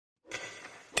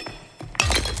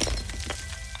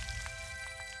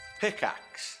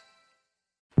Pickaxe.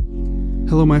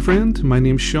 Hello my friend, my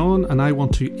name's Sean and I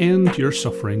want to end your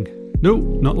suffering. No,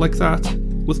 not like that.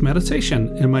 With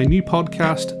meditation in my new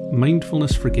podcast,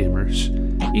 Mindfulness for Gamers.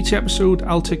 Each episode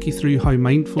I'll take you through how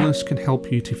mindfulness can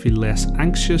help you to feel less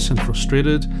anxious and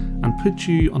frustrated and put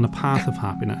you on the path of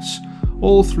happiness,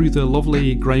 all through the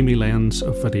lovely grimy lens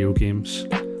of video games.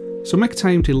 So make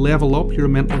time to level up your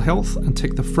mental health and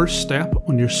take the first step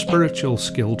on your spiritual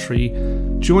skill tree.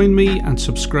 Join me and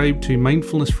subscribe to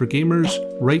Mindfulness for Gamers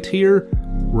right here,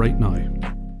 right now.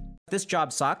 This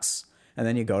job sucks, and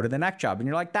then you go to the next job and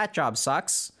you're like, that job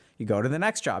sucks. You go to the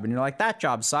next job and you're like, that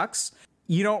job sucks.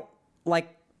 You don't like,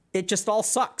 it just all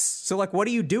sucks. So like, what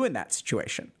do you do in that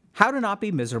situation? How to not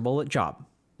be miserable at job.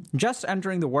 Just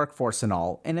entering the workforce and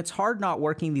all, and it's hard not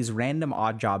working these random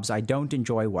odd jobs I don't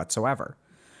enjoy whatsoever.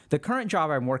 The current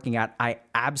job I'm working at, I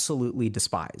absolutely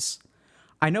despise.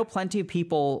 I know plenty of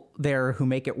people there who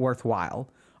make it worthwhile.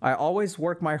 I always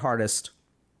work my hardest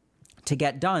to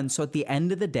get done, so at the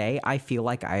end of the day, I feel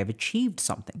like I have achieved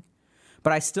something.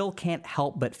 But I still can't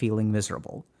help but feeling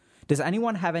miserable. Does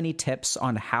anyone have any tips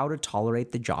on how to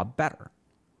tolerate the job better?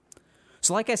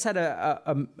 So like I said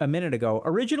a minute ago,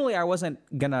 originally I wasn't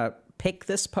gonna pick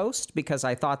this post because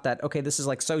I thought that, okay, this is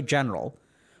like so general.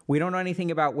 We don't know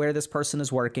anything about where this person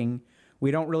is working.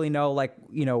 We don't really know, like,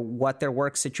 you know, what their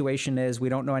work situation is. We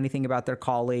don't know anything about their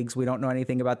colleagues. We don't know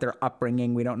anything about their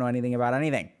upbringing. We don't know anything about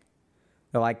anything.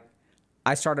 They're like,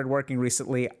 I started working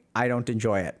recently. I don't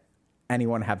enjoy it.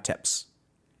 Anyone have tips?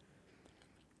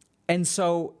 And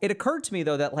so it occurred to me,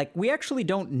 though, that like we actually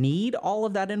don't need all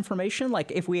of that information.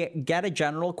 Like if we get a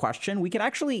general question, we can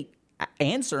actually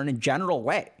answer in a general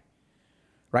way.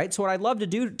 Right? So what I'd love to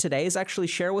do today is actually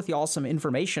share with y'all some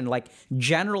information, like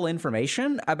general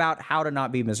information about how to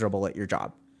not be miserable at your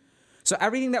job. So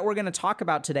everything that we're going to talk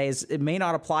about today it may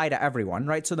not apply to everyone,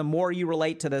 right? So the more you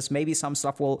relate to this, maybe some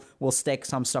stuff will stick,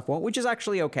 some stuff won't, which is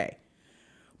actually okay.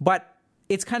 But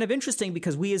it's kind of interesting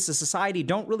because we as a society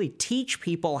don't really teach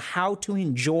people how to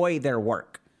enjoy their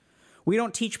work. We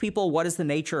don't teach people what is the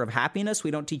nature of happiness.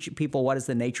 We don't teach people what is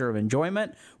the nature of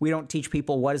enjoyment. We don't teach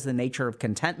people what is the nature of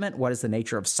contentment, what is the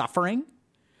nature of suffering.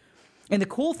 And the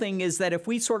cool thing is that if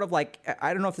we sort of like,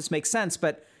 I don't know if this makes sense,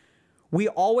 but we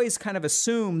always kind of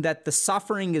assume that the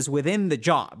suffering is within the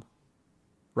job,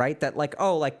 right? That like,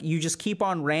 oh, like you just keep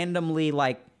on randomly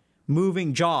like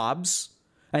moving jobs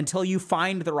until you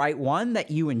find the right one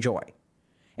that you enjoy.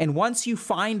 And once you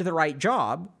find the right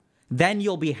job, then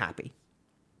you'll be happy.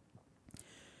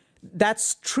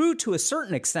 That's true to a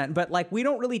certain extent, but like we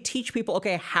don't really teach people,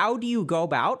 okay, how do you go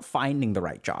about finding the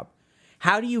right job?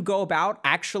 How do you go about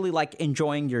actually like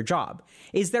enjoying your job?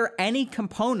 Is there any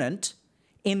component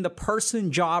in the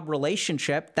person-job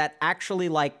relationship that actually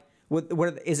like,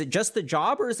 is it just the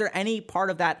job or is there any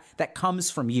part of that that comes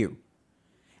from you?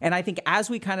 And I think as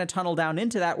we kind of tunnel down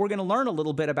into that, we're going to learn a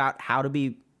little bit about how to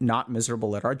be not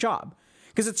miserable at our job.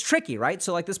 Because it's tricky, right?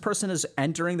 So like this person is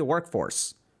entering the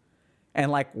workforce and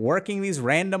like working these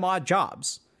random odd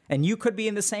jobs. And you could be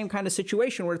in the same kind of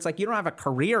situation where it's like you don't have a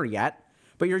career yet,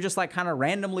 but you're just like kind of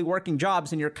randomly working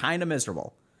jobs and you're kind of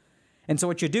miserable. And so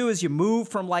what you do is you move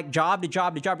from like job to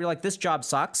job to job. You're like, this job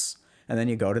sucks. And then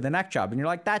you go to the next job and you're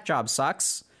like, that job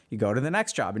sucks. You go to the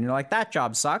next job and you're like, that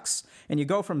job sucks. And you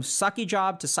go from sucky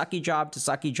job to sucky job to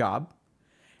sucky job.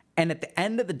 And at the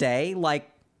end of the day, like,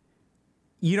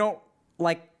 you don't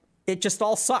like, it just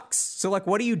all sucks. So like,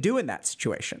 what do you do in that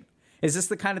situation? Is this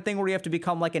the kind of thing where you have to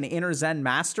become like an inner Zen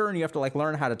master and you have to like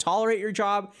learn how to tolerate your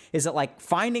job? Is it like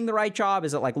finding the right job?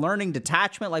 Is it like learning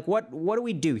detachment? Like what do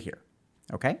we do here?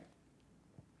 Okay.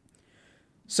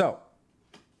 So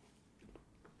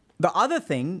the other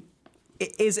thing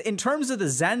is in terms of the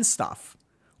Zen stuff,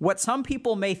 what some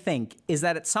people may think is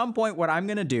that at some point what I'm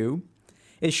going to do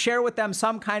is share with them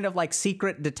some kind of like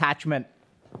secret detachment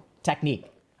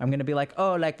technique. I'm going to be like,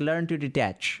 oh, like learn to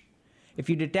detach. If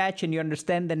you detach and you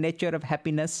understand the nature of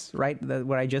happiness, right,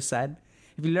 what I just said,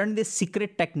 if you learn this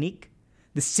secret technique,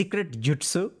 the secret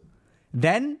jutsu,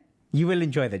 then you will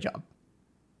enjoy the job.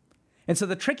 And so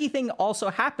the tricky thing also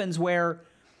happens where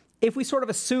if we sort of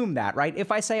assume that, right,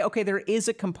 if I say, okay, there is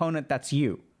a component that's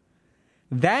you,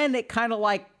 then it kind of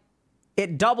like,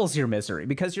 it doubles your misery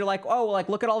because you're like, oh, well, like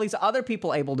look at all these other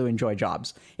people able to enjoy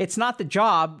jobs. It's not the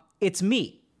job, it's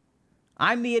me.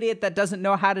 I'm the idiot that doesn't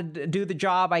know how to do the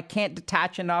job. I can't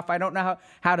detach enough. I don't know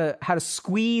how to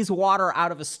squeeze water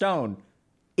out of a stone.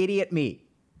 Idiot me.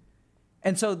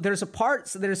 And so there's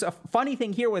a funny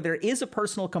thing here where there is a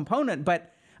personal component,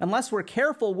 but unless we're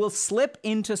careful, we'll slip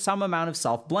into some amount of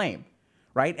self-blame,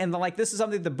 right? And like, this is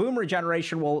something the boomer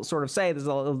generation will sort of say.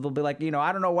 They'll be like,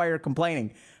 I don't know why you're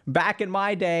complaining. Back in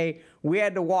my day, we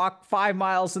had to walk 5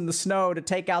 miles in the snow to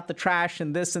take out the trash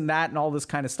and this and that and all this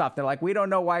kind of stuff. They're like, we don't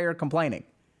know why you're complaining.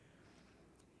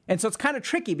 And so it's kind of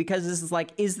tricky because this is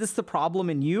like, is this the problem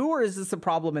in you or is this the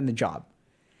problem in the job?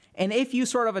 And if you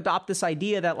sort of adopt this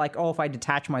idea that like, oh, if I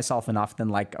detach myself enough, then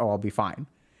like, oh, I'll be fine.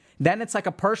 Then it's like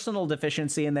a personal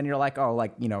deficiency. And then you're like, oh,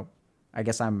 like, I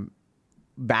guess I'm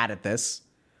bad at this.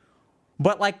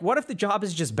 But like, what if the job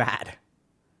is just bad,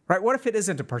 right? What if it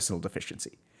isn't a personal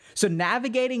deficiency? So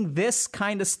navigating this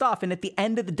kind of stuff. And at the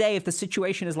end of the day, if the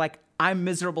situation is like, I'm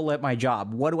miserable at my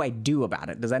job, what do I do about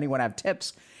it? Does anyone have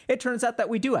tips? It turns out that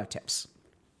we do have tips.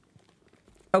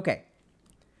 Okay.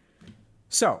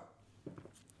 So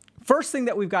first thing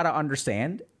that we've got to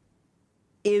understand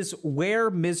is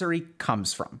where misery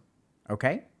comes from.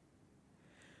 Okay.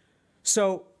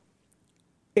 So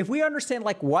if we understand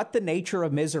like what the nature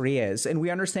of misery is, and we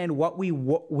understand what we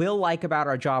will like about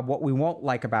our job, what we won't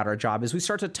like about our job, as we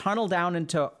start to tunnel down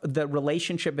into the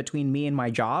relationship between me and my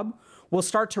job, we'll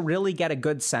start to really get a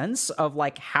good sense of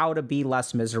like how to be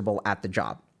less miserable at the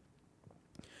job.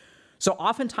 So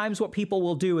oftentimes what people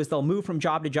will do is they'll move from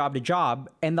job to job to job,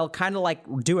 and they'll kind of like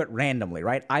do it randomly,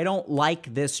 right? I don't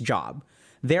like this job.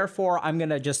 Therefore, I'm going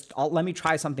to let me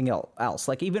try something else.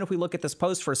 Like, even if we look at this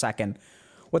post for a second,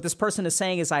 what this person is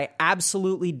saying is, I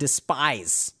absolutely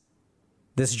despise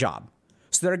this job.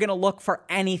 So they're going to look for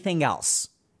anything else.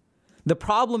 The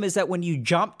problem is that when you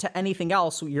jump to anything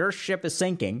else, your ship is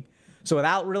sinking. So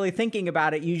without really thinking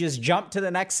about it, you just jump to the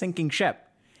next sinking ship.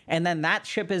 And then that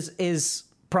ship is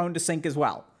prone to sink as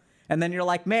well. And then you're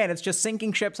like, man, it's just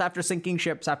sinking ships after sinking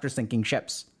ships after sinking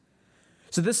ships.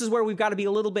 So this is where we've got to be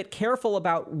a little bit careful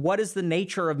about what is the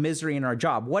nature of misery in our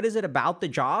job. What is it about the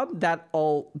job that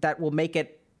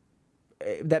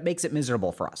makes it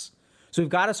miserable for us? So we've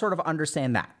got to sort of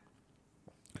understand that.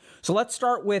 So let's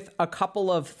start with a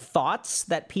couple of thoughts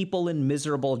that people in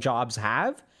miserable jobs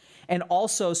have, and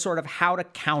also sort of how to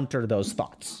counter those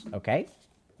thoughts, okay?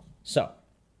 So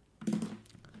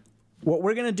what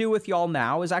we're going to do with y'all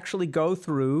now is actually go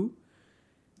through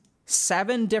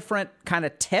 7 different kind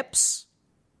of tips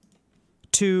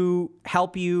to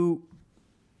help you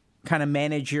kind of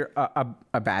manage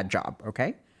a bad job,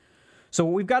 okay? So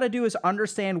what we've got to do is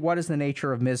understand what is the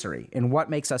nature of misery and what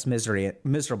makes us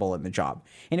miserable in the job.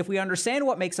 And if we understand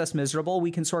what makes us miserable, we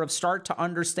can sort of start to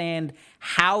understand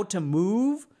how to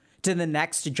move to the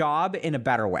next job in a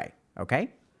better way,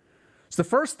 okay? So the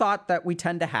first thought that we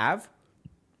tend to have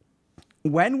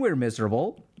when we're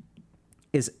miserable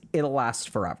is it'll last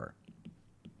forever.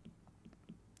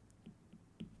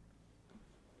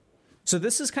 So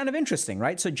this is kind of interesting,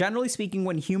 right? So generally speaking,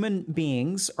 when human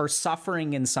beings are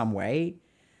suffering in some way,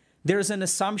 there's an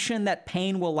assumption that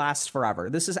pain will last forever.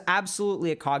 This is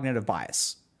absolutely a cognitive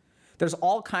bias. There's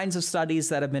all kinds of studies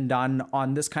that have been done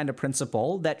on this kind of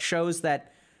principle that shows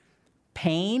that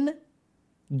pain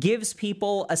gives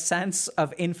people a sense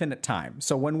of infinite time.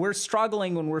 So when we're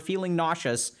struggling, when we're feeling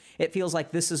nauseous, it feels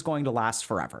like this is going to last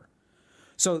forever.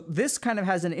 So this kind of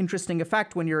has an interesting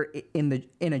effect when you're in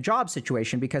a job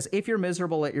situation, because if you're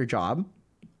miserable at your job,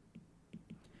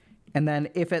 and then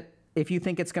if you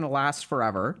think it's going to last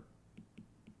forever,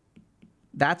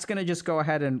 that's going to just go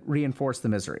ahead and reinforce the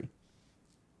misery,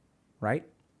 right?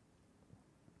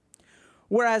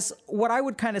 Whereas what I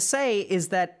would kind of say is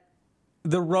that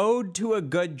the road to a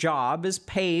good job is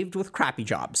paved with crappy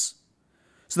jobs.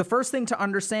 So the first thing to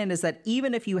understand is that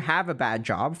even if you have a bad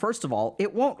job, first of all,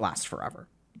 it won't last forever.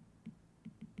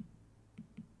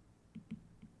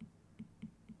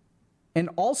 And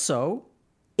also,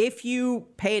 if you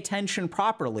pay attention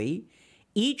properly,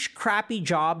 each crappy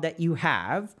job that you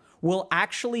have will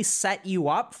actually set you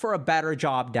up for a better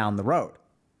job down the road,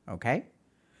 okay?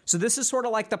 So this is sort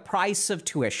of like the price of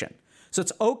tuition. So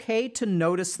it's okay to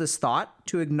notice this thought,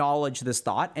 to acknowledge this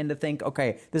thought, and to think,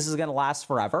 okay, this is going to last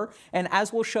forever. And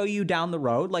as we'll show you down the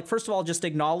road, like, first of all, just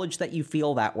acknowledge that you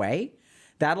feel that way.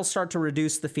 That'll start to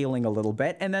reduce the feeling a little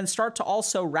bit. And then start to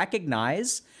also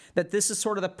recognize that this is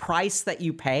sort of the price that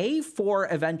you pay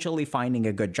for eventually finding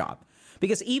a good job.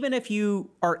 Because even if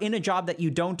you are in a job that you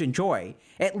don't enjoy,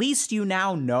 at least you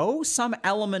now know some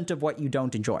element of what you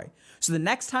don't enjoy. So the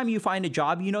next time you find a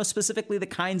job, you know specifically the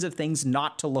kinds of things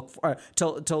not to look for,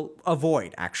 to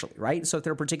avoid, actually, right? So if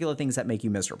there are particular things that make you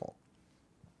miserable.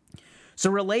 So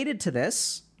related to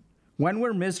this, when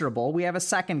we're miserable, we have a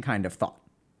second kind of thought.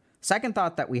 Second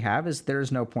thought that we have is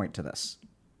there's no point to this.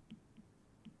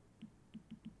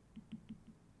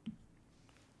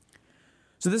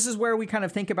 So this is where we kind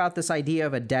of think about this idea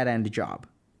of a dead-end job.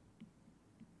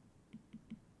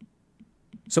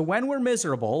 So when we're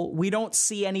miserable, we don't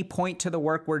see any point to the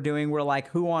work we're doing. We're like,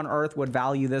 who on earth would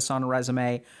value this on a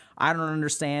resume? I don't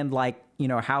understand, like,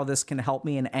 how this can help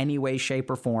me in any way, shape,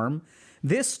 or form.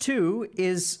 This too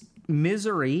is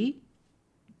misery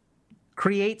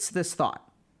creates this thought.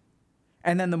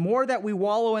 And then the more that we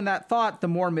wallow in that thought, the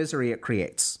more misery it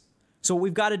creates. So what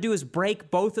we've got to do is break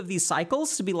both of these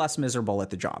cycles to be less miserable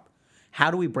at the job.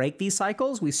 How do we break these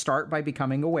cycles? We start by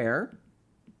becoming aware.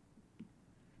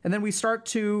 And then we start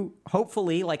to,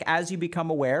 hopefully, like as you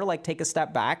become aware, like take a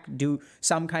step back, do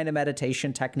some kind of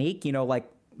meditation technique, like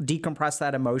decompress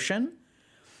that emotion.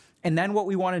 And then what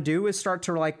we want to do is start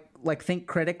to like think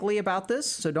critically about this.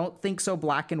 So don't think so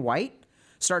black and white.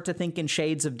 Start to think in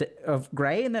shades of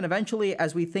gray. And then eventually,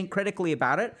 as we think critically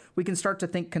about it, we can start to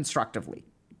think constructively.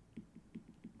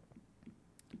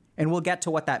 And we'll get to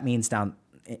what that means down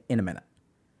in a minute.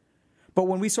 But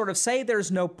when we sort of say there's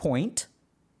no point,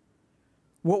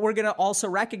 what we're going to also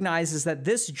recognize is that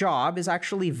this job is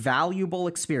actually valuable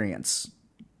experience.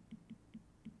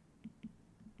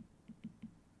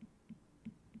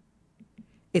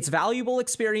 It's valuable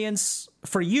experience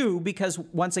for you because,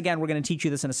 once again, we're going to teach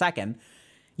you this in a second.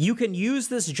 You can use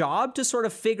this job to sort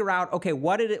of figure out, okay,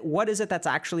 what is it that's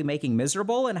actually making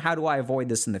miserable, and how do I avoid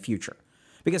this in the future?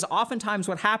 Because oftentimes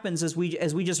what happens is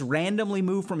as we just randomly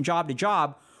move from job to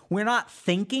job, we're not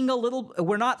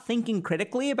thinking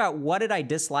critically about what did I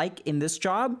dislike in this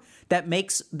job that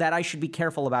I should be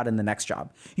careful about in the next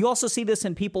job. You also see this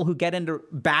in people who get into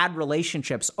bad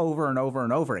relationships over and over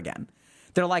and over again.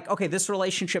 They're like, okay, this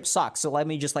relationship sucks, so let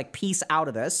me just like piece out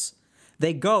of this.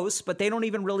 They ghost, but they don't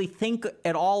even really think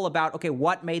at all about, okay,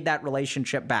 what made that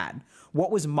relationship bad?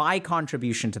 What was my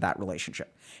contribution to that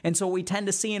relationship? And so what we tend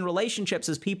to see in relationships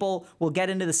is people will get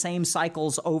into the same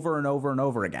cycles over and over and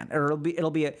over again. Or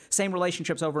it'll be same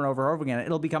relationships over and over and over again.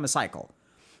 It'll become a cycle.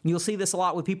 And you'll see this a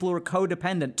lot with people who are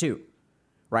codependent too,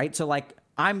 right? So like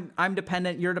I'm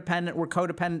dependent, you're dependent, we're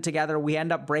codependent together. We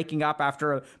end up breaking up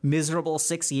after a miserable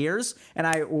 6 years, and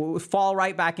I fall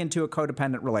right back into a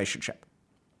codependent relationship.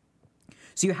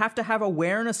 So you have to have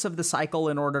awareness of the cycle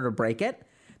in order to break it.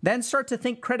 Then start to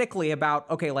think critically about,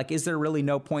 okay, like, is there really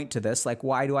no point to this? Like,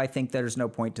 why do I think there's no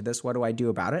point to this? What do I do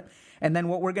about it? And then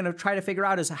what we're going to try to figure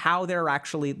out is how there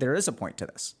is a point to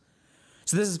this.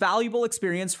 So this is valuable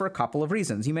experience for a couple of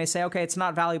reasons. You may say, okay, it's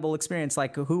not valuable experience.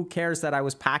 Like, who cares that I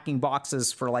was packing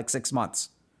boxes for like 6 months?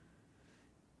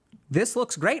 This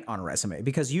looks great on a resume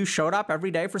because you showed up every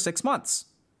day for 6 months.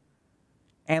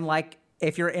 And like,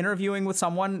 if you're interviewing with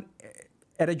someone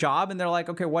at a job and they're like,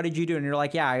 okay, what did you do? And you're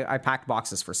like, yeah, I packed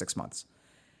boxes for 6 months.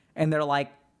 And they're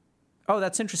like, oh,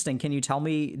 that's interesting. Can you tell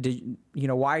me,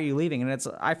 why are you leaving? And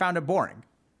I found it boring. And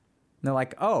they're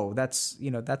like, oh, that's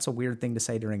a weird thing to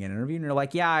say during an interview. And you're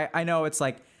like, yeah, I know. It's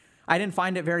like, I didn't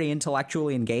find it very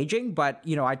intellectually engaging, but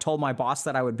I told my boss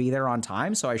that I would be there on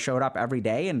time. So I showed up every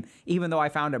day. And even though I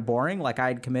found it boring, like I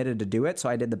had committed to do it. So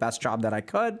I did the best job that I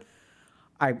could.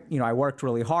 I worked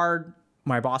really hard.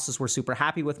 My bosses were super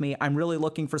happy with me. I'm really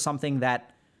looking for something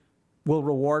that will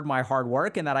reward my hard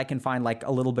work and that I can find like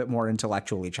a little bit more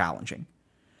intellectually challenging.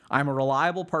 I'm a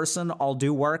reliable person. I'll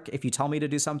do work. If you tell me to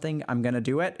do something, I'm going to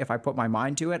do it. If I put my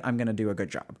mind to it, I'm going to do a good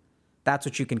job. That's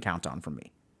what you can count on from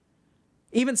me.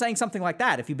 Even saying something like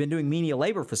that, if you've been doing menial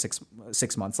labor for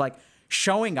six months, like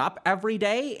showing up every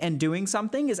day and doing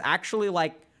something is actually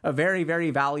like a very,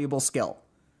 very valuable skill.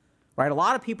 Right? A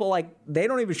lot of people, like, they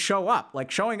don't even show up.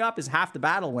 Like, showing up is half the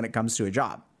battle when it comes to a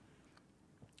job.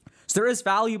 So there is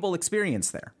valuable experience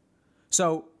there.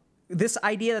 So this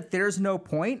idea that there's no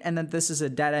point and that this is a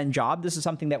dead-end job, this is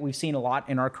something that we've seen a lot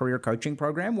in our career coaching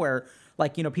program where,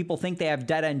 like, people think they have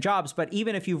dead-end jobs, but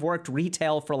even if you've worked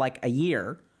retail for, like, a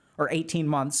year or 18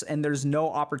 months and there's no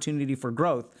opportunity for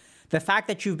growth, the fact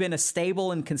that you've been a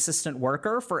stable and consistent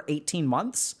worker for 18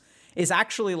 months is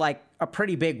actually, like, a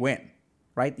pretty big win.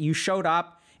 Right? You showed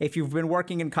up. If you've been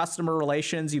working in customer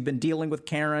relations, you've been dealing with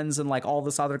Karens and like all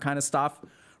this other kind of stuff,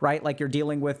 right? Like you're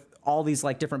dealing with all these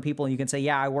like different people and you can say,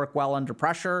 yeah, I work well under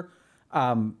pressure.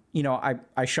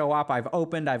 I show up, I've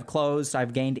opened, I've closed,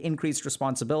 I've gained increased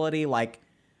responsibility. Like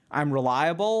I'm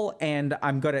reliable and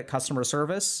I'm good at customer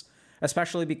service,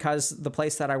 especially because the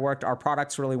place that I worked, our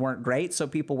products really weren't great. So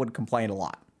people would complain a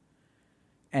lot.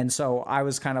 And so I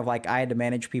was kind of like, I had to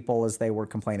manage people as they were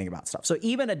complaining about stuff. So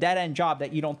even a dead-end job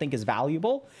that you don't think is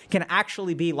valuable can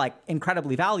actually be like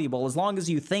incredibly valuable as long as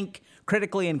you think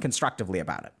critically and constructively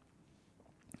about it.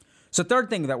 So third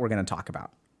thing that we're going to talk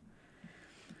about.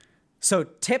 So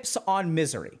tips on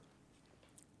misery.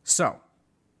 So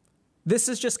this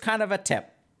is just kind of a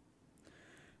tip.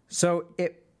 So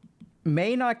it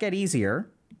may not get easier,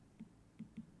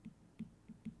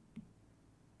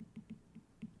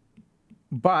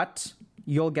 but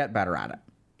you'll get better at it.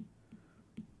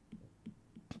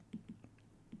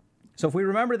 So if we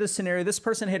remember this scenario, this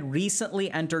person had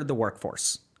recently entered the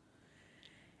workforce.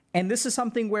 And this is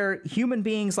something where human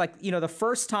beings, like, you know, the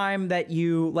first time that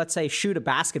you, let's say, shoot a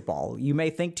basketball, you may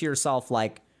think to yourself,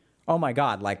 like, oh my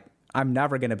God, like, I'm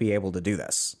never going to be able to do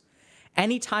this.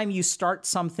 Anytime you start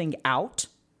something out,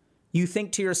 you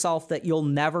think to yourself that you'll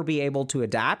never be able to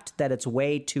adapt, that it's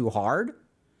way too hard.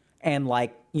 And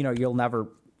like, you know,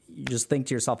 you just think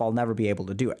to yourself, I'll never be able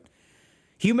to do it.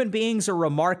 Human beings are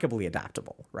remarkably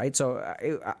adaptable, right? So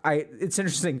it's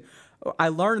interesting. I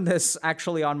learned this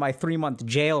actually on my 3-month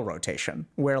jail rotation,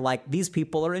 where like these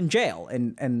people are in jail.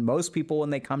 And most people, when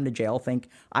they come to jail, think,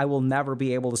 I will never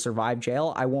be able to survive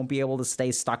jail. I won't be able to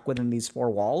stay stuck within these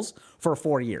 4 walls for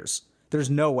 4 years. There's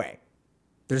no way.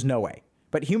 There's no way.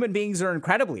 But human beings are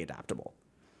incredibly adaptable.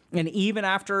 And even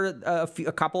after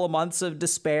a couple of months of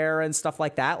despair and stuff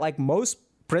like that, like most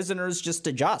prisoners just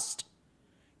adjust,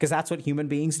 because that's what human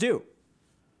beings do,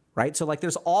 right? So like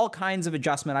there's all kinds of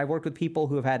adjustment. I've worked with people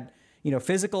who have had, you know,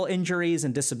 physical injuries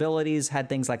and disabilities, had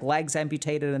things like legs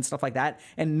amputated and stuff like that,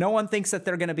 and no one thinks that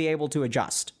they're going to be able to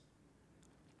adjust.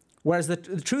 Whereas the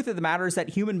truth of the matter is that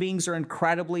human beings are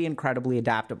incredibly, incredibly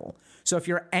adaptable. So if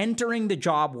you're entering the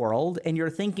job world and you're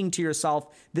thinking to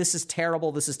yourself, this is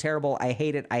terrible, I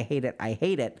hate it, I hate it, I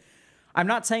hate it, I'm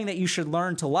not saying that you should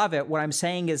learn to love it. What I'm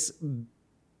saying is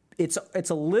it's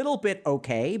a little bit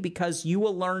okay, because you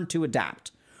will learn to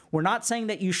adapt. We're not saying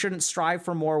that you shouldn't strive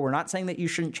for more. We're not saying that you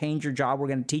shouldn't change your job. We're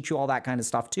going to teach you all that kind of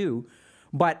stuff too.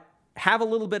 But have a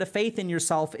little bit of faith in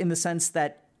yourself, in the sense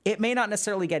that it may not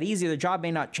necessarily get easier, the job may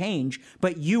not change,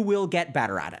 but you will get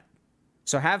better at it.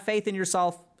 So have faith in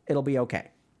yourself. It'll be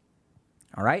okay.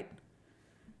 All right?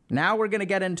 Now we're going to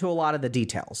get into a lot of the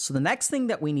details. So the next thing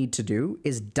that we need to do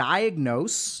is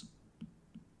diagnose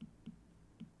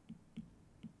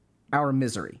our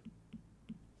misery.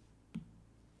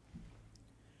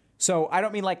 So I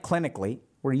don't mean like clinically.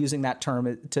 We're using that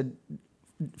term to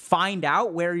find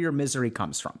out where your misery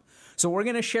comes from. So what we're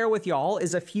going to share with y'all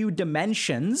is a few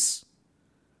dimensions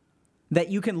that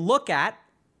you can look at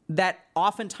that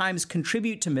oftentimes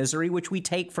contribute to misery, which we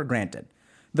take for granted.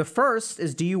 The first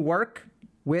is, do you work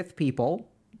with people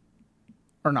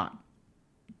or not?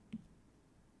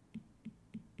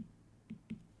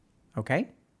 Okay?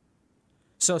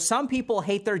 So some people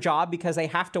hate their job because they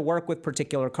have to work with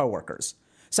particular coworkers.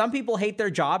 Some people hate their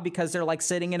job because they're like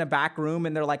sitting in a back room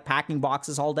and they're like packing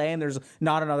boxes all day and there's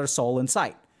not another soul in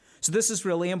sight. So this is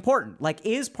really important. Like,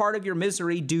 is part of your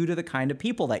misery due to the kind of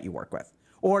people that you work with,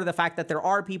 or the fact that there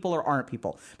are people or aren't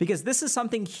people? Because this is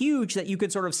something huge that you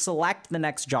could sort of select the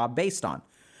next job based on.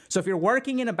 So if you're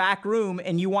working in a back room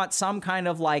and you want some kind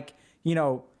of like, you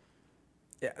know,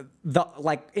 the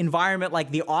like environment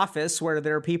like the office where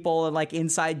there are people and like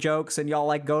inside jokes and y'all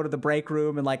like go to the break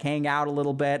room and like hang out a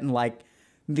little bit and like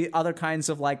the other kinds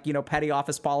of like, you know, petty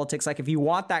office politics. Like if you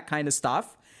want that kind of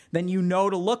stuff, then you know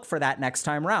to look for that next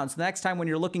time around. So the next time when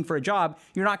you're looking for a job,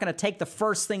 you're not going to take the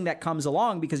first thing that comes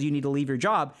along because you need to leave your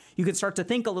job. You can start to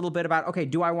think a little bit about, okay,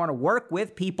 do I want to work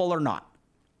with people or not?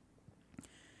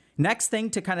 Next thing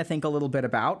to kind of think a little bit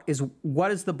about is, what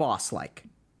is the boss like?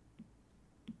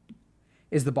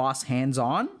 Is the boss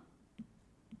hands-on?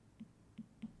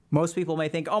 Most people may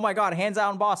think, oh my God,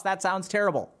 hands-on boss, that sounds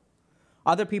terrible.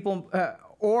 Other people,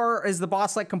 or is the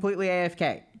boss like completely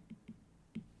AFK?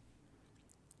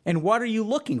 And what are you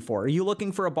looking for? Are you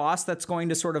looking for a boss that's going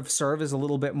to sort of serve as a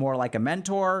little bit more like a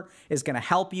mentor, is going to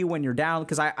help you when you're down?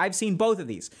 Because I've seen both of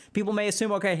these. People may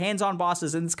assume, okay, hands-on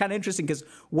bosses, and it's kind of interesting because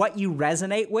what you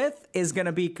resonate with is going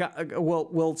to be,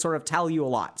 will sort of tell you a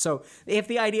lot. So if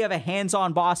the idea of a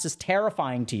hands-on boss is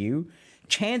terrifying to you,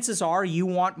 chances are you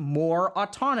want more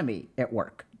autonomy at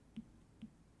work.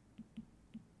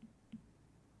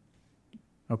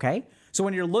 Okay? So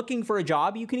when you're looking for a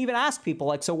job, you can even ask people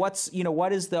like, so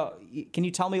can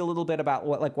you tell me a little bit about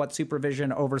what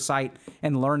supervision, oversight,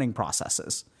 and learning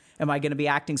processes? Am I going to be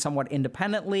acting somewhat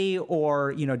independently,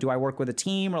 or, you know, do I work with a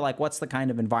team, or like, what's the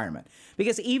kind of environment?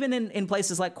 Because even in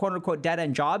places like quote unquote dead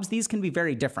end jobs, these can be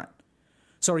very different.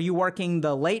 So are you working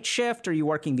the late shift? Are you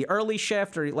working the early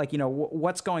shift? Or like, you know,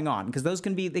 what's going on? Because they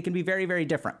can be very, very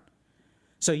different.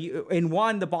 So in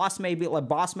one, the boss may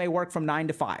work from 9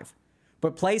 to 5.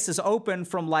 But place is open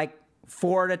from like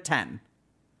 4 to 10.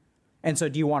 And so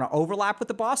do you want to overlap with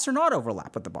the boss or not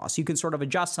overlap with the boss? You can sort of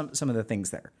adjust some of the things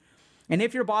there. And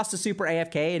if your boss is super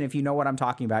AFK, and if you know what I'm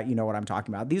talking about, you know what I'm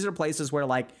talking about. These are places where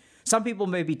like some people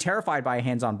may be terrified by a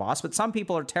hands-on boss, but some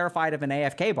people are terrified of an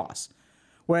AFK boss.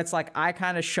 Where it's like, I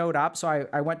kind of showed up. So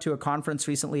I went to a conference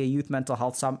recently, a youth mental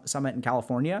health summit in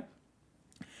California.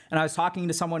 And I was talking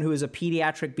to someone who is a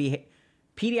pediatric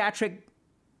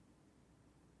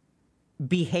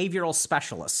behavioral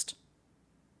specialist,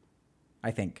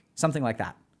 I think, something like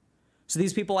that. So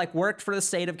these people like worked for the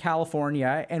state of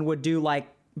California and would do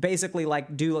basically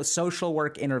do social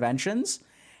work interventions.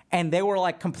 And they were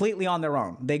like completely on their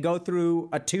own. They go through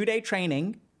a 2-day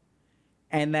training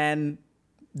and then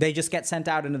they just get sent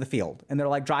out into the field. And they're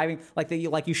like driving,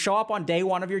 you show up on day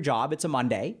one of your job. It's a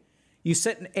Monday. You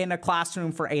sit in a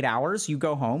classroom for 8 hours. You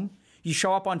go home. You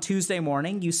show up on Tuesday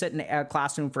morning. You sit in a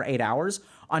classroom for 8 hours.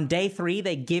 On day 3,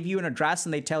 they give you an address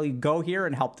and they tell you, go here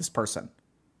and help this person.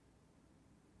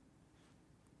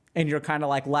 And you're kind of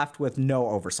like left with no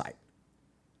oversight.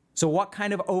 So what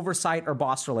kind of oversight or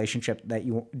boss relationship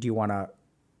do you want to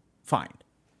find?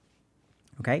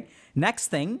 Okay. Next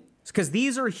thing, because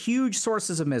these are huge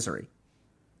sources of misery.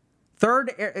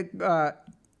 Third, I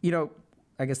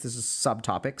guess this is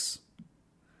subtopics.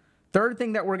 Third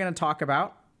thing that we're going to talk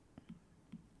about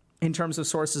in terms of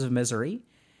sources of misery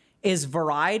is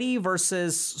variety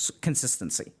versus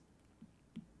consistency.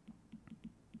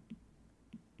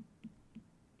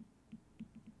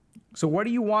 So what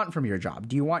do you want from your job?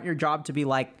 Do you want your job to be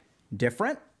like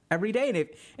different every day?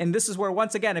 And this is where,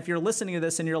 once again, if you're listening to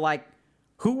this and you're like,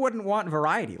 who wouldn't want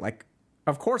variety? Like,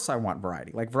 of course I want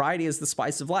variety. Like, variety is the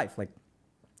spice of life. Like,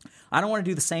 I don't want to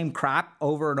do the same crap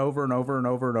over and over and over and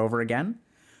over and over again.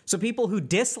 So people who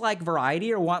dislike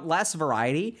variety or want less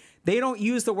variety, they don't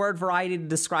use the word variety to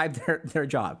describe their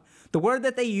job. The word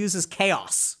that they use is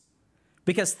chaos.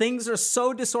 Because things are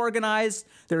so disorganized,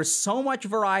 there's so much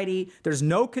variety, there's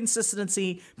no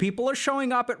consistency, people are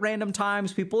showing up at random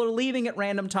times, people are leaving at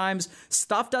random times,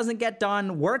 stuff doesn't get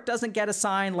done, work doesn't get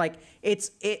assigned, like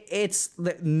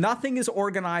nothing is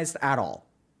organized at all.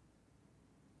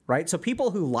 Right? So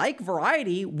people who like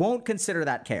variety won't consider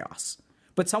that chaos.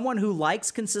 But someone who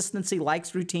likes consistency,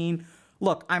 likes routine,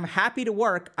 look, I'm happy to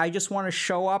work, I just want to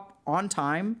show up on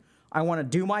time. I want to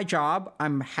do my job.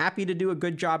 I'm happy to do a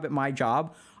good job at my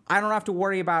job. I don't want to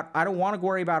worry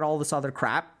about all this other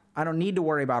crap. I don't need to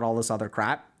worry about all this other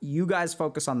crap. You guys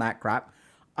focus on that crap.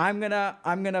 I'm going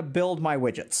to build my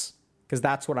widgets because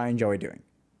that's what I enjoy doing.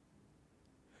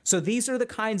 So these are the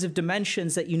kinds of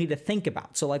dimensions that you need to think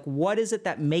about. So like, what is it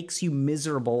that makes you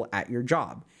miserable at your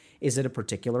job? Is it a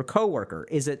particular coworker?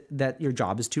 Is it that your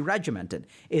job is too regimented?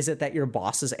 Is it that your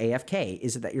boss is AFK?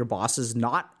 Is it that your boss is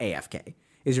not AFK?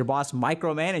 Is your boss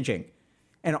micromanaging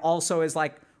and also is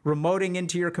like remoting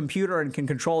into your computer and can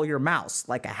control your mouse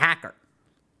like a hacker?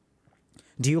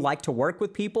 Do you like to work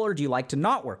with people or do you like to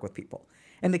not work with people?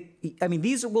 And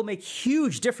these will make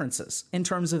huge differences in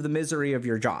terms of the misery of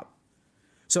your job.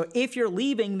 So if you're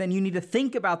leaving, then you need to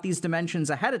think about these dimensions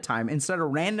ahead of time instead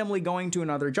of randomly going to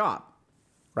another job,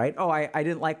 right? Oh, I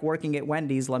didn't like working at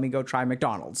Wendy's. Let me go try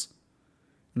McDonald's.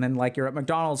 And then like you're at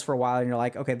McDonald's for a while and you're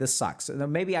like, okay, this sucks. And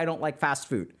then maybe I don't like fast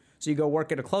food. So you go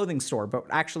work at a clothing store. But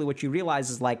actually what you realize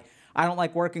is like, I don't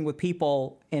like working with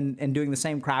people and doing the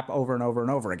same crap over and over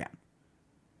and over again.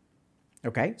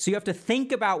 Okay? So you have to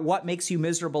think about what makes you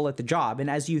miserable at the job. And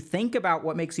as you think about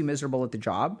what makes you miserable at the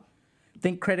job,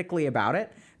 think critically about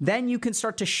it, then you can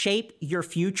start to shape your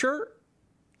future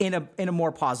in a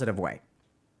more positive way.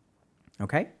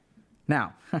 Okay?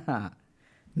 Now,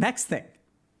 next thing.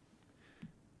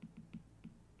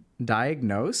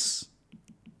 Diagnose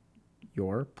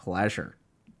your pleasure.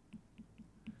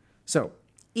 So,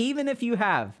 even if you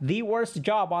have the worst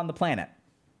job on the planet,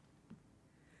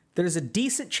 there's a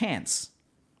decent chance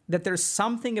that there's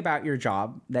something about your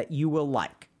job that you will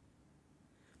like.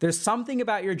 There's something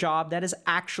about your job that is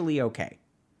actually okay.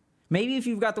 Maybe if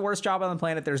you've got the worst job on the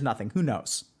planet, there's nothing. Who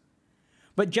knows?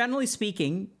 But generally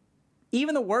speaking,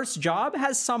 even the worst job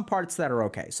has some parts that are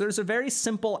okay. So there's a very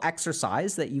simple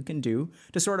exercise that you can do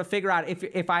to sort of figure out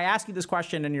if I ask you this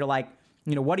question and you're like,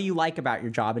 what do you like about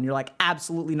your job? And you're like,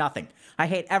 absolutely nothing. I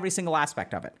hate every single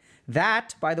aspect of it.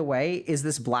 That, by the way, is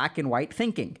this black and white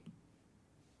thinking,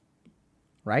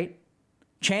 right?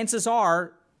 Chances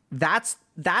are that's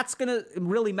going to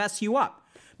really mess you up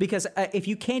because if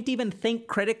you can't even think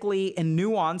critically and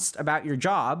nuanced about your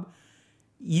job,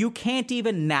 you can't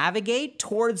even navigate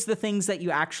towards the things that you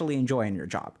actually enjoy in your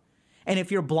job. And if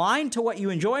you're blind to what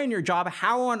you enjoy in your job,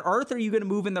 how on earth are you going to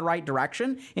move in the right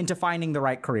direction into finding the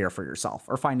right career for yourself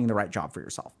or finding the right job for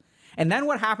yourself? And then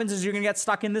what happens is you're going to get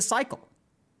stuck in this cycle.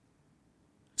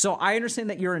 So I understand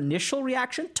that your initial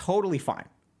reaction, totally fine.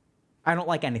 I don't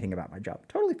like anything about my job.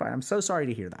 Totally fine. I'm so sorry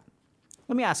to hear that.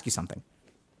 Let me ask you something.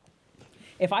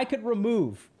 If I could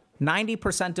remove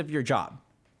 90% of your job,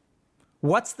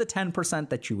 what's the 10%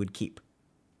 that you would keep?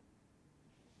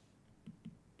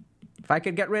 If I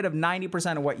could get rid of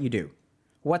 90% of what you do,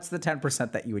 What's the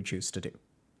 10% that you would choose to do?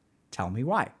 Tell me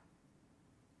why.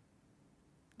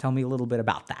 Tell me a little bit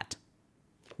about that.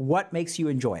 What makes you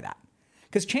enjoy that?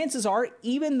 Because chances are,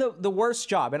 even the worst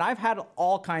job, and I've had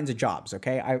all kinds of jobs,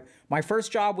 okay? My first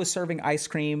job was serving ice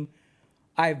cream.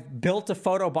 I've built a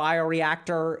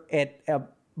photobioreactor at a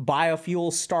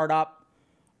biofuel startup.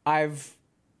 I've,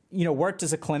 worked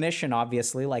as a clinician,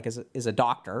 obviously, like as a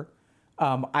doctor.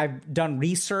 I've done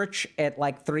research at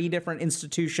like 3 different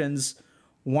institutions,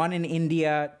 1 in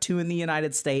India, 2 in the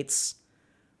United States.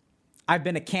 I've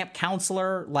been a camp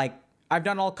counselor. Like, I've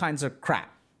done all kinds of crap.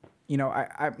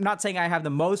 I'm not saying I have the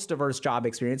most diverse job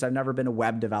experience. I've never been a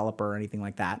web developer or anything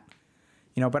like that.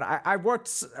 But I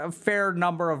worked a fair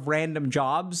number of random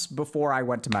jobs before I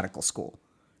went to medical school,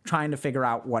 trying to figure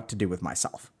out what to do with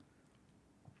myself.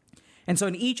 And so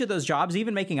in each of those jobs,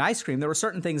 even making ice cream, there were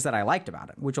certain things that I liked about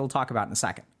it, which we'll talk about in a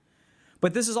second.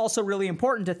 But this is also really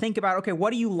important to think about, okay,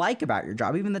 what do you like about your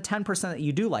job? Even the 10% that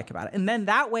you do like about it. And then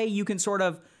that way you can sort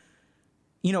of,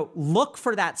 look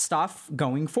for that stuff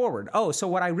going forward. Oh, so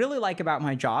what I really like about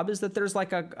my job is that there's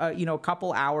like a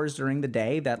couple hours during the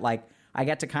day that like I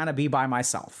get to kind of be by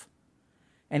myself.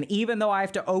 And even though I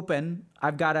have to open,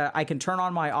 I can turn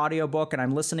on my audiobook and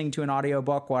I'm listening to an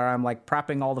audiobook where I'm like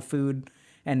prepping all the food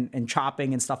and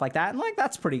chopping and stuff like that. And like,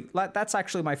 that's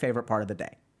actually my favorite part of the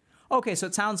day. Okay, so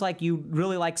it sounds like you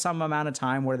really like some amount of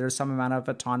time where there's some amount of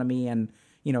autonomy and,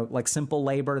 like simple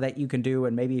labor that you can do.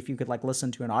 And maybe if you could like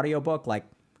listen to an audiobook, like,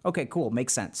 okay, cool,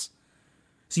 makes sense.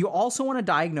 So you also want to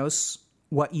diagnose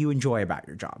what you enjoy about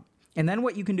your job. And then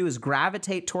what you can do is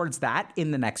gravitate towards that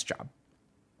in the next job.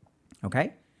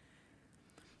 Okay?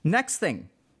 Next thing,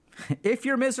 if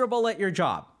you're miserable at your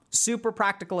job, super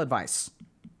practical advice.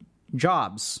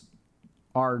 Jobs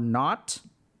are not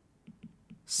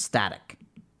static.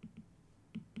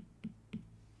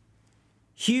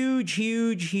 Huge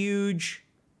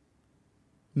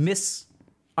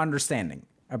misunderstanding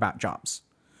about jobs.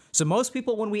 So most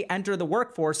people, when we enter the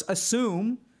workforce,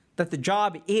 assume that the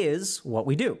job is what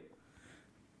we do.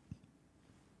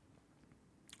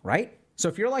 Right? So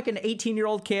if you're like an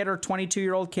 18-year-old kid or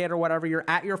 22-year-old kid or whatever, you're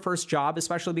at your first job,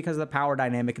 especially because of the power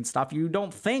dynamic and stuff, you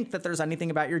don't think that there's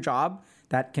anything about your job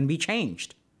that can be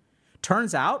changed.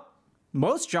 Turns out,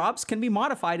 most jobs can be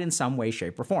modified in some way,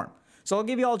 shape, or form. So I'll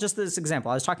give you all just this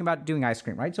example. I was talking about doing ice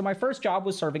cream, right? So my first job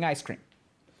was serving ice cream.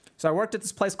 So I worked at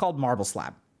this place called Marble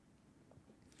Slab.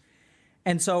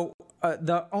 And so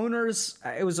the owners,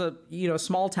 it was a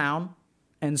small town.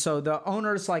 And so the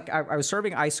owners, I was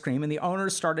serving ice cream, and the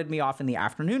owners started me off in the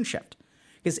afternoon shift.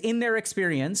 Because in their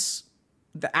experience,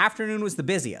 the afternoon was the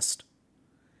busiest.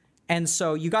 And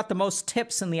so you got the most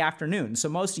tips in the afternoon. So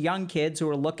most young kids who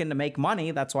are looking to make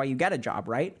money, that's why you get a job,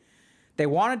 right? They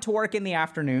wanted to work in the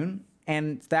afternoon,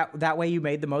 and that way you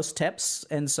made the most tips.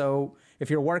 And so if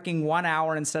you're working 1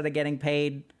 hour instead of getting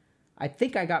paid, I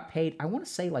think I got paid, I want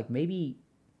to say like maybe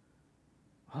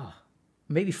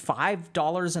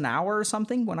 $5 an hour or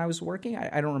something when I was working.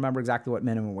 I don't remember exactly what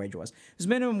minimum wage was. It was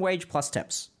minimum wage plus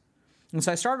tips. And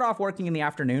so I started off working in the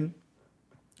afternoon,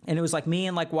 and it was like me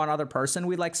and like one other person.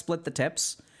 We'd like split the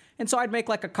tips. And so I'd make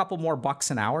like a couple more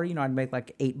bucks an hour. I'd make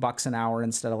like $8 an hour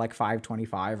instead of like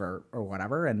 $5.25 or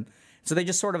whatever. And so they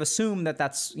just sort of assume that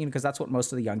that's, because that's what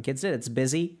most of the young kids did. It's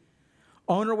busy.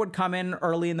 Owner would come in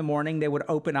early in the morning. They would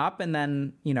open up, and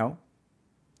then,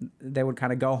 they would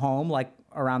kind of go home like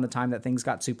around the time that things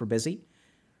got super busy.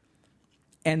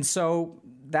 And so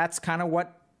that's kind of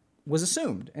what was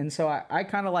assumed. And so I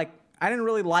kind of I didn't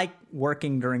really like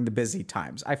working during the busy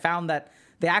times. I found that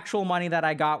the actual money that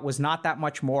I got was not that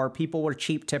much more. People were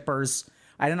cheap tippers.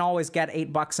 I didn't always get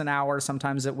 $8 an hour.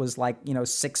 Sometimes it was like,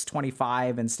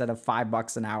 $6.25 instead of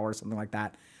 $5 an hour, something like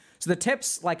that. So the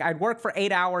tips, I'd work for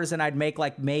 8 hours and I'd make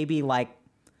maybe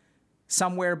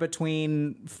somewhere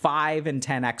between $5 and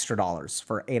 $10 extra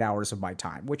for 8 hours of my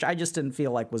time, which I just didn't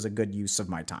feel like was a good use of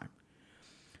my time.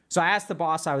 So I asked the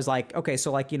boss, I was like, okay,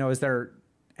 so is there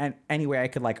any way I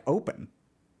could open,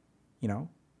 And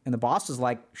the boss was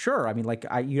like, sure. I mean,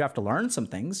 you have to learn some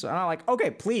things. And I'm like,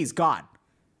 okay, please, God,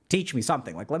 teach me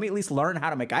something. Let me at least learn how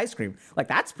to make ice cream.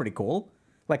 That's pretty cool.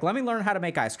 Let me learn how to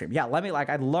make ice cream. Yeah,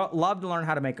 I'd love to learn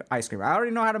how to make ice cream. I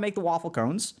already know how to make the waffle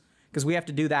cones because we have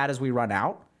to do that as we run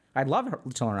out. I'd love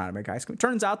to learn how to make ice cream.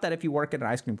 Turns out that if you work at an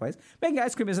ice cream place, making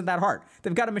ice cream isn't that hard.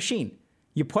 They've got a machine.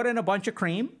 You put in a bunch of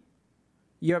cream,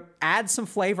 you add some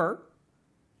flavor,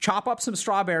 chop up some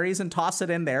strawberries and toss it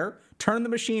in there, turn the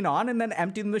machine on, and then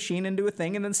empty the machine into a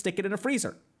thing and then stick it in a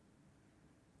freezer.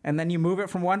 And then you move it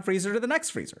from one freezer to the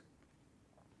next freezer.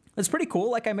 It's pretty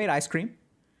cool. I made ice cream.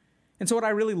 And so what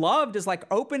I really loved is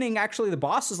opening, actually the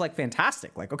boss was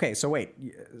fantastic. Okay, so wait,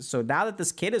 so now that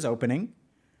this kid is opening,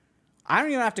 I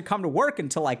don't even have to come to work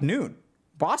until like noon.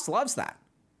 Boss loves that.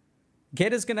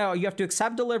 Kid is you have to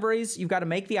accept deliveries. You've got to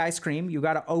make the ice cream. You've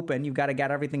got to open. You've got to get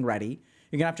everything ready.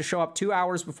 You're going to have to show up 2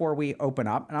 hours before we open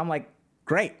up. And I'm like,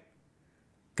 great.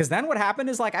 Because then what happened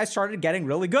is like I started getting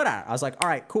really good at it. I was like, all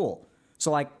right, cool.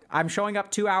 So like I'm showing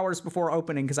up 2 hours before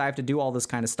opening because I have to do all this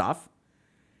kind of stuff.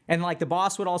 And like the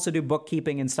boss would also do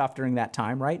bookkeeping and stuff during that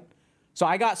time, right? So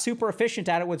I got super efficient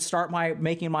at it, would start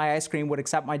making my ice cream, would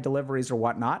accept my deliveries or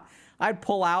whatnot. I'd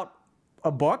pull out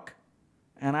a book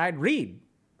and I'd read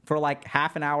for like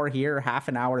half an hour here, half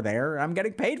an hour there. I'm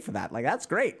getting paid for that. Like, that's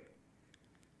great.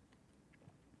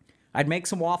 I'd make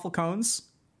some waffle cones,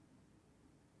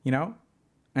 you know,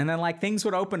 and then like things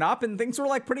would open up and things were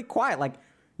like pretty quiet. Like,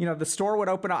 you know, the store would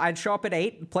open up. I'd show up at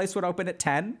 8, the place would open at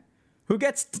 10. Who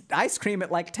gets ice cream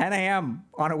at like 10 a.m.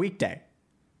 on a weekday?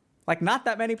 Like, not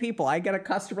that many people. I get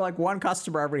like one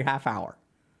customer every half hour.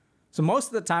 So most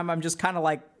of the time I'm just kind of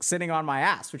like sitting on my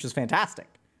ass, which is fantastic.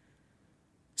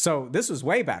 So this was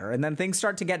way better. And then things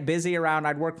start to get busy around,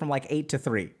 I'd work from like 8 to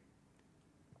 3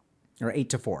 or 8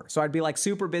 to 4. So I'd be like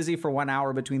super busy for 1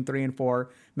 hour between 3 and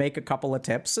 4, make a couple of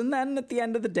tips. And then at the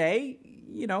end of the day,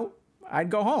 you know, I'd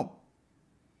go home.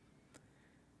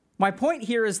 My point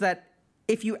here is that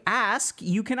if you ask,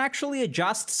 you can actually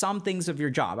adjust some things of your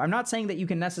job. I'm not saying that you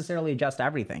can necessarily adjust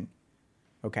everything,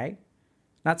 okay?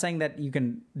 Not saying that you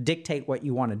can dictate what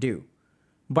you want to do.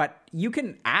 But you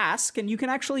can ask, and you can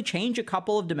actually change a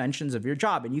couple of dimensions of your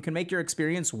job, and you can make your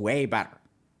experience way better.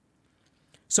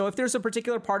 So if there's a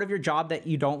particular part of your job that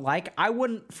you don't like, I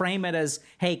wouldn't frame it as,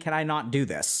 hey, can I not do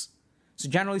this? So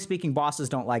generally speaking, bosses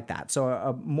don't like that. So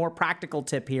a more practical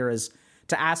tip here is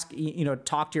to ask, you know,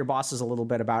 talk to your bosses a little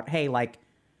bit about, hey, like,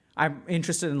 I'm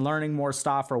interested in learning more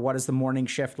stuff, or what is the morning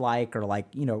shift like, or like,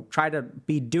 you know, try to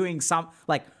be doing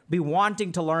be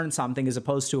wanting to learn something as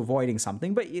opposed to avoiding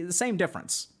something, but the same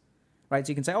difference, right?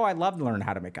 So you can say, oh, I'd love to learn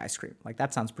how to make ice cream. Like,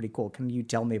 that sounds pretty cool. Can you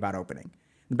tell me about opening?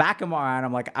 In the back of my mind,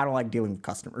 I'm like, I don't like dealing with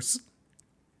customers,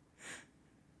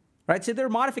 right? So there are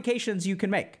modifications you can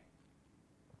make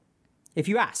if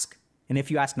you ask, and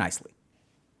if you ask nicely.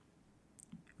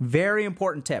 Very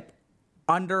important tip,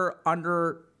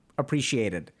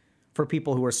 underappreciated for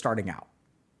people who are starting out.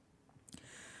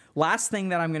 Last thing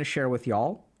that I'm going to share with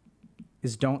y'all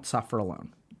is don't suffer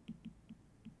alone.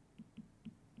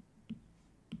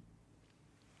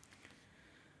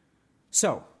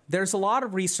 So there's a lot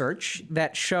of research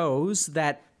that shows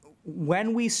that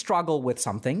when we struggle with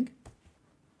something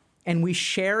and we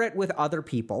share it with other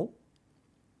people,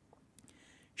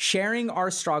 sharing our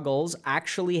struggles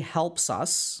actually helps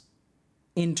us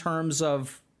in terms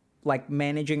of like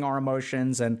managing our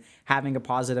emotions and having a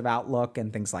positive outlook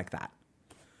and things like that.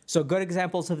 So good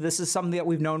examples of this is something that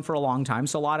we've known for a long time.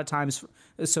 So a lot of times,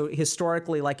 so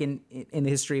historically, like in the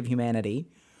history of humanity,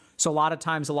 so a lot of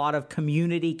times, a lot of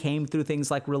community came through things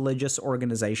like religious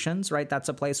organizations, right? That's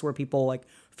a place where people, like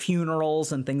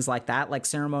funerals and things like that, like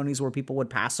ceremonies where people would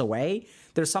pass away.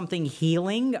 There's something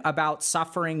healing about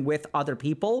suffering with other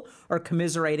people or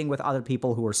commiserating with other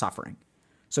people who are suffering.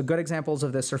 So good examples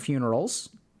of this are funerals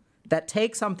that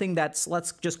take something that's,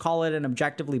 let's just call it an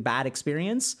objectively bad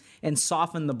experience, and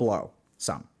soften the blow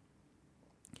some.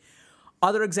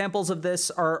 Other examples of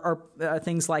this are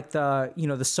things like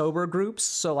the sober groups.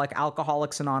 So like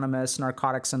Alcoholics Anonymous,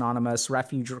 Narcotics Anonymous,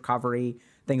 Refuge Recovery,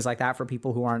 things like that for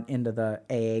people who aren't into the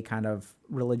AA kind of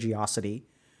religiosity.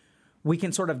 We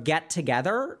can sort of get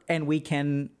together and we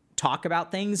can talk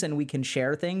about things and we can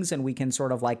share things and we can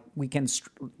sort of like, we can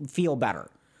feel better,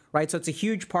 right? So it's a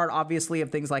huge part, obviously, of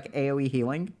things like AOE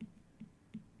healing,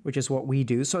 which is what we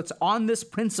do. So it's on this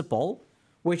principle,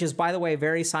 which is, by the way,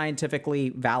 very scientifically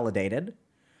validated.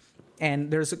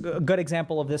 And there's a good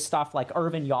example of this stuff, like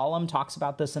Irvin Yalom talks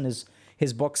about this in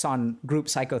his books on group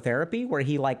psychotherapy, where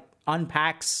he like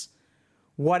unpacks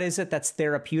what is it that's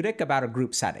therapeutic about a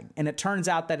group setting. And it turns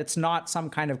out that it's not some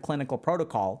kind of clinical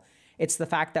protocol. It's the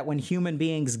fact that when human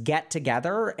beings get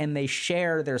together and they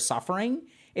share their suffering,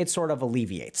 it sort of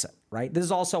alleviates it, right? This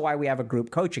is also why we have a group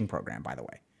coaching program, by the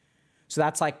way. So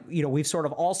that's like, we've sort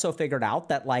of also figured out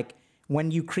that like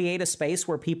when you create a space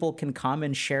where people can come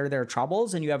and share their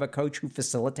troubles and you have a coach who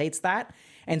facilitates that,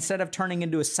 instead of turning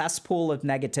into a cesspool of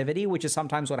negativity, which is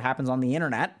sometimes what happens on the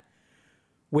internet,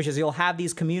 which is you'll have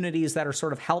these communities that are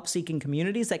sort of help-seeking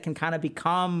communities that can kind of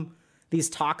become these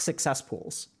toxic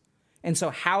cesspools. And so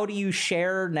how do you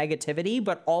share negativity,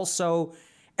 but also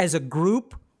as a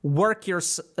group, work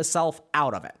yourself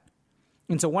out of it?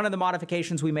 And so one of the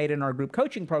modifications we made in our group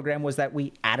coaching program was that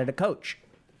we added a coach,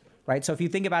 right? So if you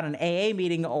think about an AA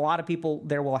meeting, a lot of people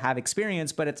there will have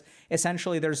experience, but it's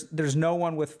essentially there's no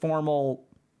one with formal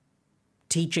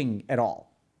teaching at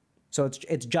all. So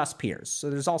it's just peers. So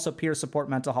there's also peer support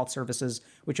mental health services,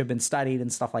 which have been studied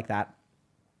and stuff like that.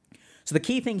 So the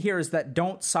key thing here is that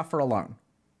don't suffer alone,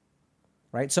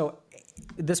 right? So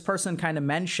this person kind of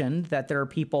mentioned that there are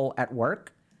people at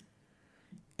work,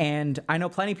 and I know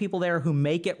plenty of people there who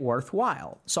make it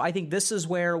worthwhile. So I think this is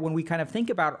where, when we kind of think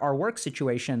about our work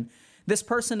situation, this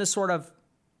person is sort of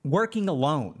working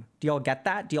alone. Do y'all get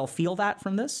that? Do y'all feel that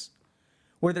from this?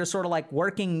 Where they're sort of like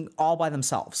working all by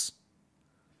themselves.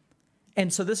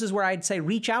 And so this is where I'd say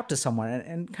reach out to someone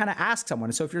and kind of ask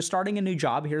someone. So if you're starting a new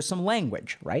job, here's some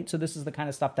language, right? So this is the kind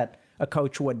of stuff that a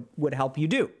coach would help you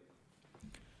do.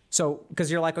 So, because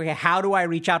you're like, okay, how do I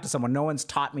reach out to someone? No one's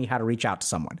taught me how to reach out to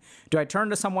someone. Do I turn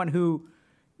to someone who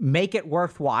make it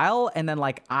worthwhile and then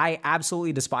like, I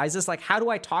absolutely despise this? Like, how do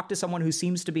I talk to someone who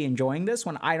seems to be enjoying this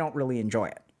when I don't really enjoy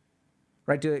it?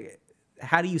 Right?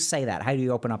 How do you say that? How do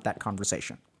you open up that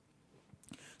conversation?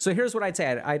 So here's what I'd say.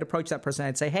 I'd approach that person.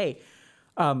 I'd say, hey,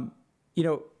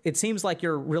 it seems like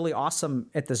you're really awesome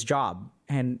at this job,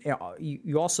 and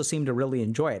you also seem to really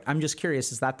enjoy it. I'm just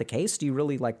curious, is that the case? Do you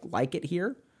really like it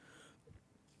here?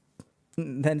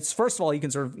 Then first of all, you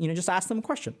can sort of, just ask them a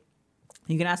question.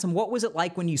 You can ask them, what was it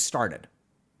like when you started?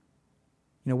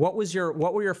 What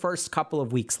were your first couple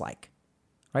of weeks like?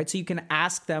 Right? So you can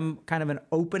ask them kind of an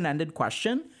open-ended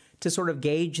question to sort of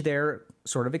gauge their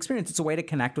sort of experience. It's a way to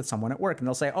connect with someone at work. And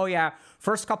they'll say, oh yeah,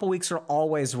 first couple weeks are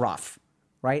always rough,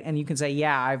 right? And you can say,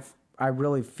 yeah, I'm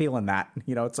really feeling that.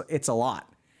 It's a lot.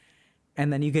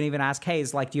 And then you can even ask, hey,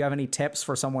 do you have any tips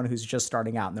for someone who's just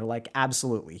starting out? And they're like,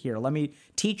 absolutely. Here, let me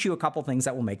teach you a couple things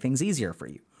that will make things easier for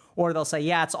you. Or they'll say,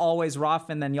 yeah, it's always rough.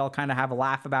 And then you'll kind of have a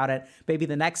laugh about it. Maybe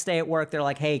the next day at work, they're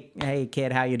like, hey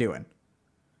kid, how you doing?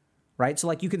 Right?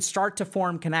 So you can start to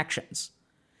form connections.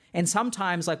 And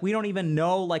sometimes we don't even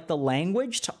know the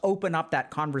language to open up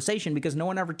that conversation because no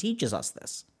one ever teaches us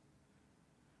this.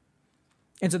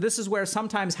 And so this is where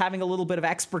sometimes having a little bit of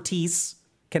expertise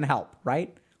can help,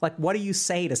 right? What do you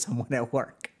say to someone at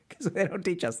work? Because they don't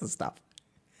teach us this stuff.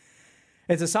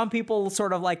 And so some people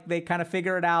sort of they kind of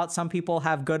figure it out. Some people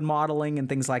have good modeling and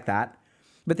things like that.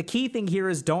 But the key thing here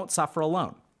is don't suffer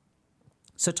alone.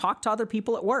 So talk to other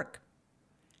people at work.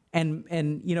 And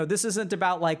this isn't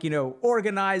about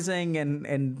organizing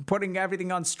and putting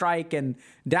everything on strike and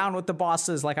down with the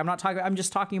bosses. I'm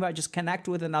just talking about just connect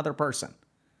with another person.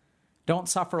 Don't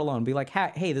suffer alone. Be like,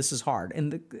 hey, this is hard.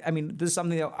 And this is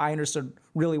something that I understood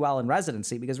really well in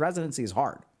residency, because residency is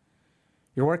hard.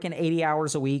 You're working 80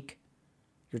 hours a week.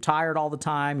 You're tired all the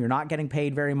time. You're not getting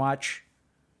paid very much.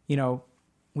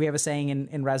 We have a saying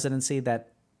in residency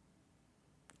that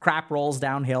crap rolls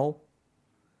downhill.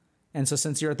 And so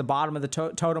since you're at the bottom of the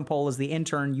totem pole as the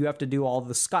intern, you have to do all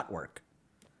the scut work.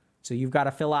 So you've got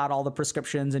to fill out all the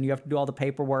prescriptions and you have to do all the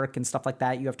paperwork and stuff like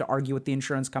that. You have to argue with the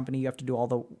insurance company. You have to do all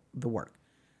the work,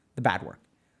 the bad work.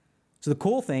 So the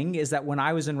cool thing is that when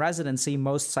I was in residency,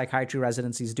 most psychiatry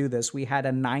residencies do this. We had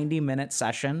a 90-minute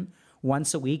session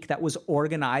once a week that was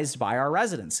organized by our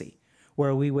residency,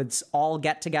 where we would all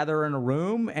get together in a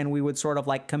room and we would sort of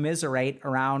commiserate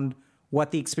around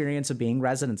what the experience of being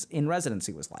in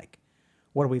residency was like.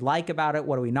 What do we like about it?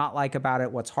 What do we not like about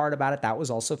it? What's hard about it? That was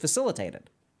also facilitated.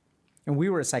 And we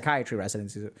were a psychiatry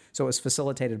residency, so it was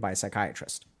facilitated by a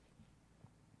psychiatrist.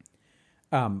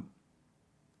 And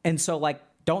so,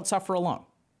 don't suffer alone.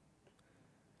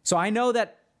 So I know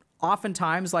that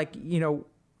oftentimes,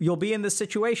 you'll be in this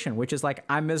situation, which is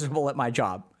I'm miserable at my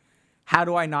job. How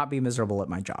do I not be miserable at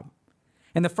my job?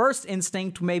 And the first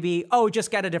instinct may be, oh, just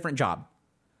get a different job.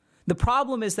 The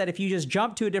problem is that if you just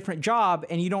jump to a different job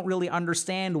and you don't really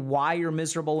understand why you're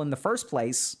miserable in the first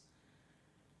place,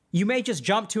 you may just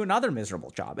jump to another miserable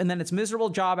job. And then it's miserable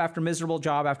job after miserable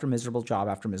job after miserable job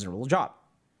after miserable job.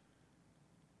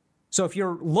 So if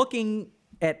you're looking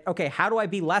at, okay, how do I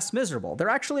be less miserable? There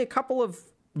are actually a couple of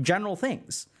general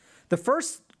things. The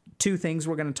first two things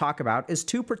we're going to talk about is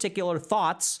two particular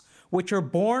thoughts which are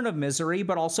born of misery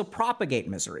but also propagate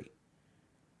misery.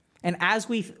 And as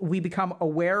we become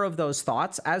aware of those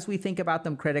thoughts, as we think about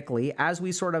them critically, as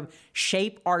we sort of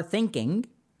shape our thinking,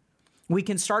 we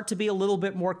can start to be a little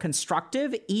bit more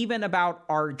constructive even about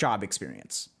our job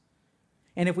experience.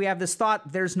 And if we have this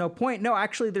thought, there's no point. No,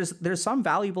 actually, there's some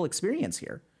valuable experience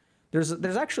here. There's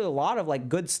actually a lot of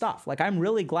good stuff. I'm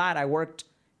really glad I worked,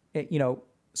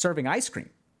 serving ice cream.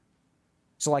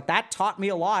 So that taught me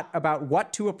a lot about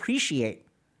what to appreciate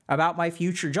about my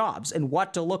future jobs and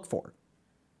what to look for.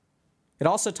 It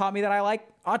also taught me that I like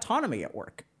autonomy at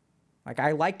work.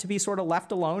 I like to be sort of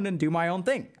left alone and do my own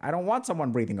thing. I don't want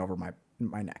someone breathing over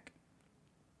my neck.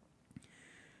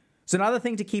 So another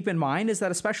thing to keep in mind is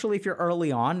that especially if you're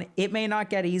early on, it may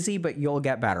not get easy, but you'll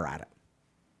get better at it.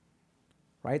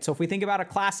 right? So if we think about a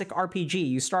classic RPG,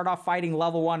 you start off fighting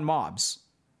level 1 mobs.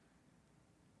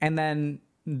 And then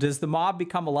does the mob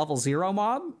become a level 0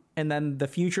 mob? And then the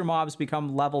future mobs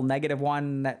become level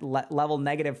 -1, level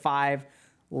 -5,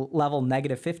 level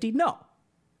 -50? No.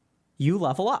 You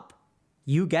level up.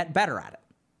 You get better at it.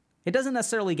 It doesn't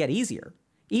necessarily get easier.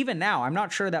 Even now, I'm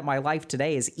not sure that my life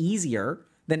today is easier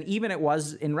than even it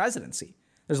was in residency.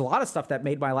 There's a lot of stuff that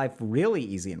made my life really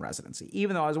easy in residency,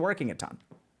 even though I was working a ton.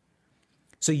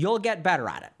 So you'll get better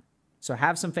at it. So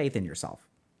have some faith in yourself.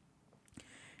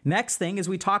 Next thing is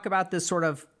we talk about this sort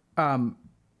of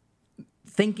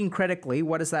thinking critically.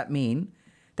 What does that mean?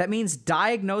 That means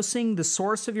diagnosing the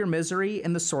source of your misery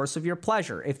and the source of your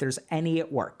pleasure, if there's any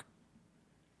at work.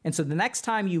 And so the next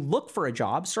time you look for a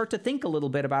job, start to think a little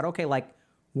bit about, okay, like,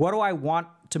 what do I want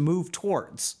to move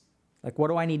towards? Like, what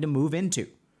do I need to move into?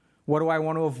 What do I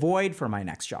want to avoid for my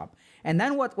next job? And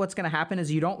then what's going to happen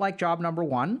is you don't like job number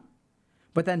 1,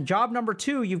 but then job number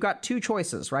 2, you've got 2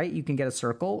 choices, right? You can get a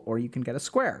circle or you can get a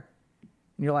square.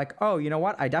 And you're like, oh, you know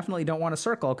what? I definitely don't want a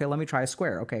circle. Okay, let me try a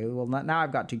square. Okay, well, now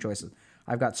I've got 2 choices.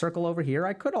 I've got circle over here.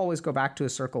 I could always go back to a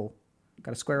circle.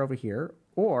 Got a square over here.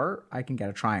 Or I can get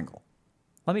a triangle.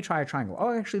 Let me try a triangle.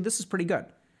 Oh, actually, this is pretty good.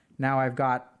 Now I've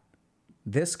got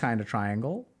this kind of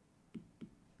triangle,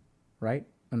 right?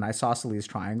 An isosceles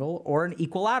triangle or an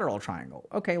equilateral triangle.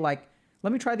 Okay, like,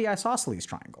 let me try the isosceles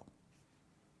triangle,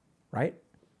 right?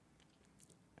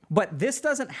 But this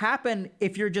doesn't happen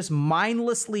if you're just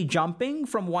mindlessly jumping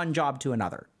from one job to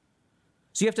another.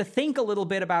 So you have to think a little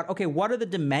bit about, okay, what are the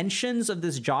dimensions of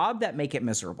this job that make it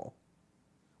miserable?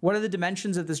 What are the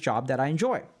dimensions of this job that I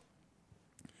enjoy?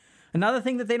 Another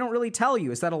thing that they don't really tell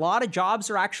you is that a lot of jobs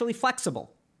are actually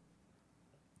flexible.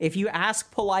 If you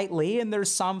ask politely and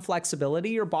there's some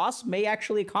flexibility, your boss may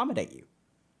actually accommodate you.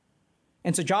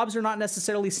 And so jobs are not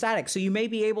necessarily static. So you may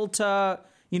be able to,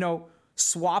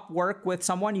 swap work with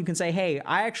someone. You can say, hey,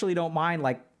 I actually don't mind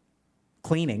like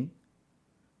cleaning,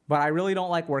 but I really don't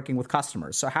like working with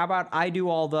customers. So how about I do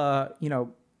all the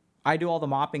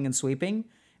mopping and sweeping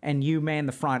and you man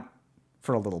the front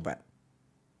for a little bit.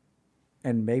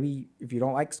 And maybe if you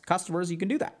don't like customers, you can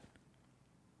do that.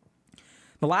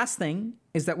 The last thing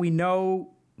is that we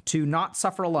know to not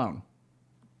suffer alone.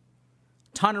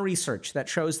 Ton of research that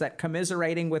shows that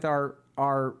commiserating with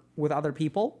with other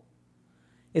people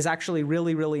is actually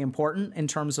really, really important in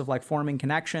terms of like forming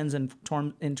connections and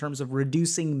in terms of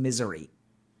reducing misery.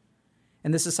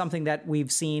 And this is something that we've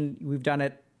done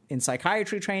it in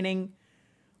psychiatry training.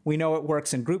 We know it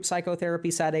works in group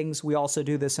psychotherapy settings. We also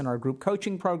do this in our group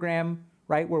coaching program,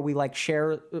 right? Where we like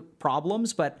share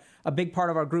problems, but a big part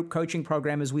of our group coaching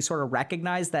program is we sort of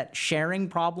recognize that sharing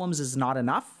problems is not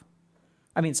enough.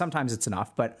 I mean, sometimes it's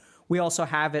enough, but we also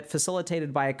have it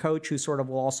facilitated by a coach who sort of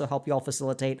will also help you all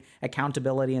facilitate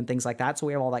accountability and things like that. So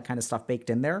we have all that kind of stuff baked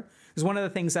in there. Because one of the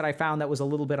things that I found that was a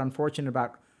little bit unfortunate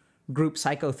about group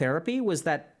psychotherapy was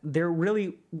that there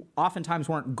really oftentimes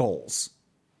weren't goals,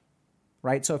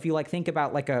 right? So if you like think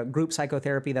about like a group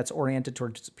psychotherapy that's oriented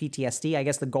towards PTSD, I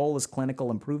guess the goal is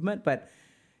clinical improvement, but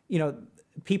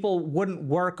people wouldn't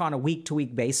work on a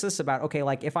week-to-week basis about, okay,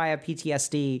 like if I have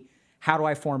PTSD, how do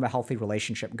I form a healthy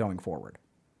relationship going forward?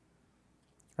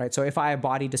 Right? So if I have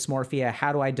body dysmorphia,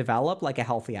 how do I develop like a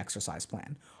healthy exercise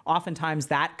plan? Oftentimes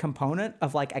that component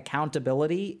of like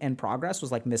accountability and progress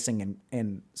was like missing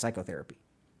in psychotherapy.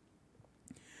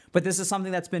 But this is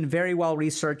something that's been very well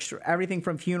researched. Everything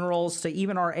from funerals to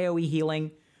even our AOE healing,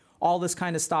 all this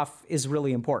kind of stuff is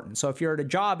really important. So if you're at a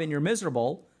job and you're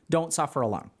miserable, don't suffer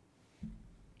alone.